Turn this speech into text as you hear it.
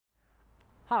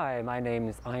Hi, my name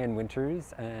is Ian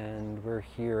Winters, and we're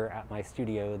here at my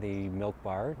studio, the Milk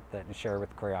Bar, that I share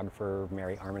with choreographer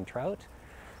Mary Armentrout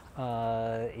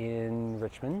in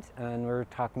Richmond. And we're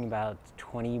talking about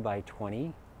 20 by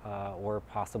 20, or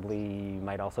possibly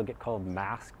might also get called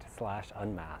Masked /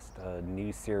 Unmasked, a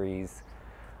new series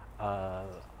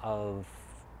of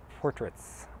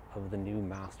portraits of the new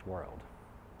masked world.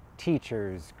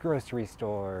 Teachers, grocery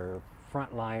store,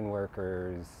 frontline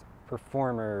workers,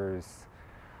 performers,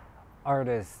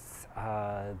 artists,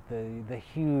 the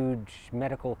huge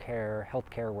medical care,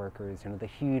 healthcare workers, the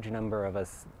huge number of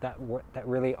us that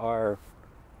really are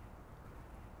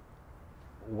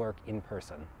work in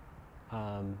person,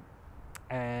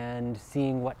 and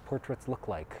seeing what portraits look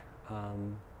like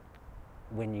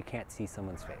when you can't see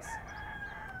someone's face.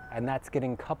 And that's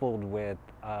getting coupled with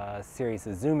a series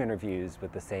of Zoom interviews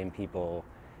with the same people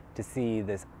to see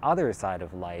this other side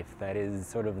of life that is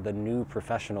sort of the new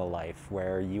professional life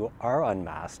where you are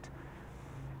unmasked.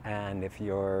 And if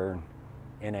you're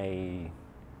in a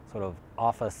sort of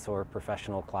office or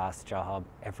professional class job,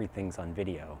 everything's on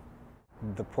video.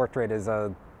 The portrait is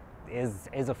a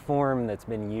form that's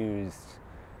been used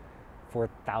for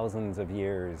thousands of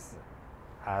years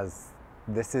as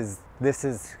this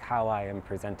is how I am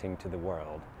presenting to the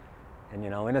world. And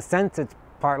in a sense it's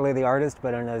partly the artist,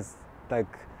 but in a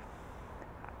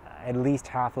at least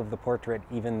half of the portrait,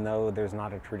 even though there's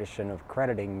not a tradition of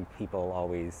crediting people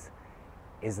always,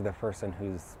 is the person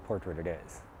whose portrait it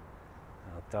is.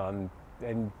 So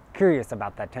I'm curious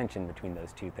about that tension between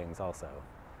those two things also.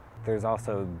 There's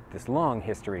also this long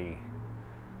history,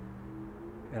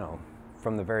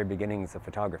 from the very beginnings of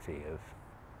photography, of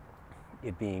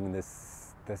it being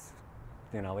this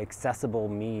accessible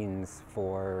means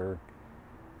for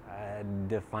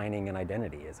defining an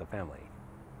identity as a family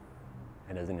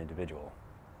and as an individual.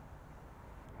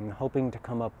 I'm hoping to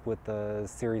come up with a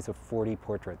series of 40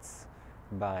 portraits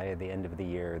by the end of the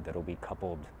year that'll be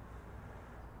coupled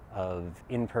of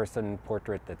in-person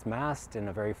portrait that's masked in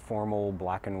a very formal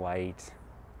black and white,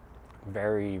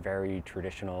 very, very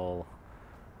traditional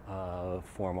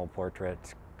formal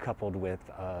portrait, coupled with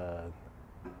a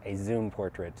Zoom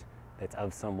portrait that's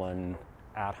of someone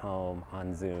at home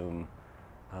on Zoom,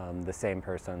 the same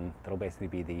person. That'll basically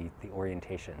be the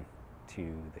orientation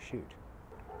to the shoot.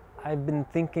 I've been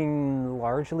thinking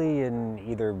largely in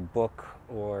either book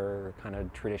or kind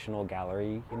of traditional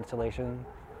gallery installation,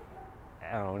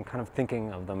 and kind of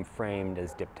thinking of them framed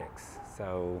as diptychs.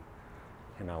 So,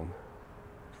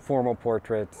 formal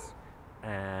portraits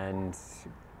and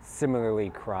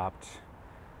similarly cropped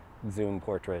Zoom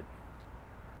portrait.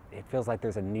 It feels like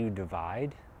there's a new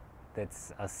divide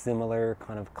that's a similar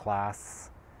kind of class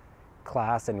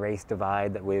and race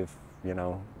divide that we've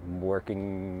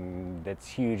that's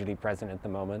hugely present at the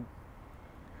moment,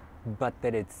 but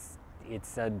that it's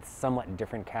a somewhat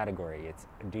different category. It's,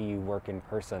 do you work in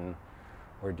person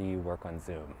or do you work on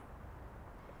Zoom?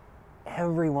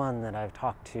 Everyone that I've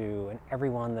talked to and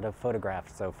everyone that I've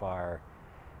photographed so far,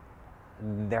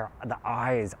 the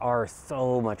eyes are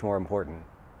so much more important,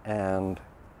 and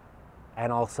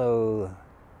also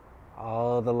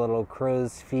all the little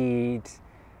crow's feet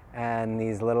and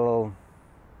these little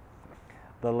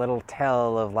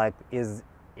tell of like, is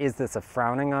this a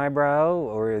frowning eyebrow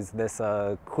or is this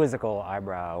a quizzical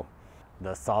eyebrow?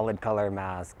 The solid color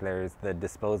mask, there's the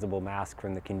disposable mask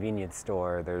from the convenience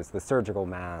store, there's the surgical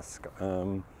mask,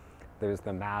 there's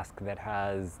the mask that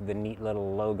has the neat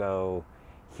little logo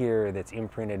here that's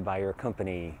imprinted by your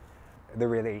company. There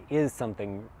really is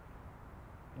something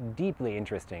deeply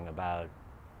interesting about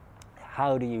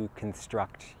how do you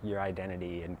construct your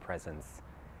identity and presence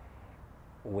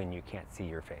when you can't see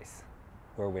your face,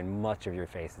 or when much of your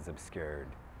face is obscured.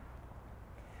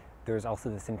 There's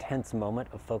also this intense moment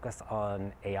of focus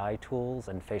on AI tools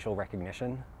and facial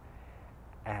recognition,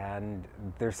 and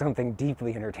there's something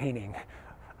deeply entertaining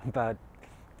about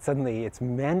suddenly it's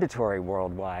mandatory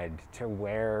worldwide to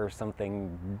wear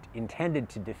something intended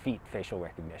to defeat facial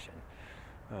recognition,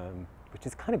 which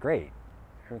is kind of great.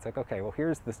 And it's like, okay, well,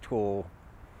 here's this tool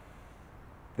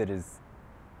that is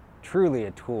truly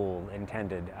a tool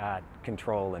intended at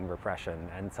control and repression,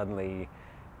 and suddenly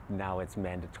now it's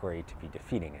mandatory to be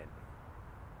defeating it.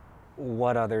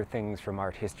 What other things from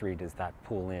art history does that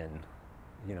pull in?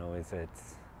 Is it,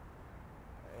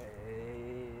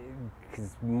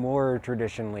 because more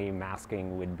traditionally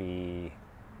masking would be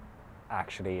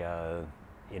actually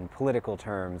in political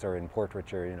terms or in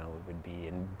portraiture, it would be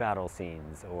in battle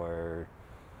scenes or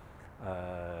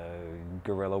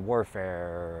guerrilla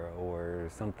warfare or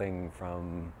something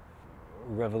from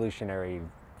revolutionary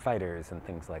fighters and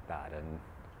things like that. And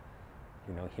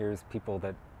here's people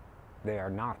that they are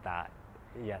not that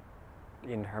yet.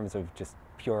 In terms of just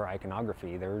pure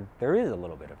iconography, there is a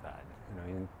little bit of that.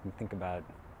 You think about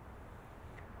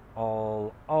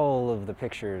all of the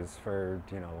pictures for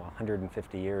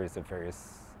 150 years of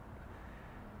various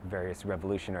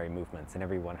revolutionary movements, and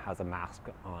everyone has a mask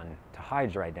on to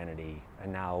hide your identity,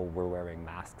 and now we're wearing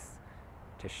masks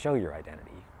to show your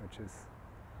identity, which is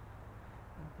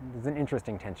there's an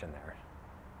interesting tension there.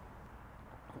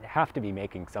 You have to be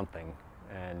making something,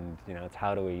 and it's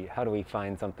how do we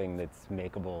find something that's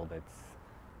makeable, that's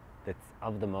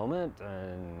of the moment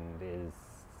and is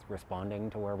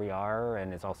responding to where we are,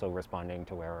 and is also responding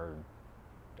to where,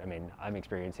 I'm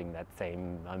experiencing that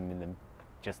same,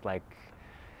 just like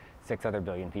 6 other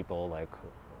billion people, like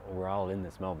we're all in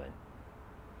this moment.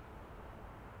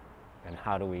 And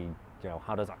how do we,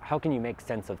 how can you make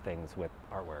sense of things with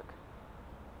artwork?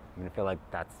 I feel like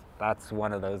that's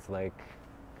one of those like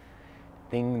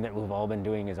thing that we've all been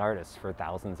doing as artists for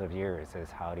thousands of years,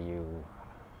 is how do you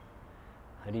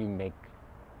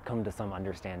come to some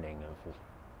understanding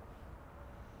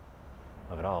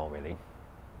of it all, really.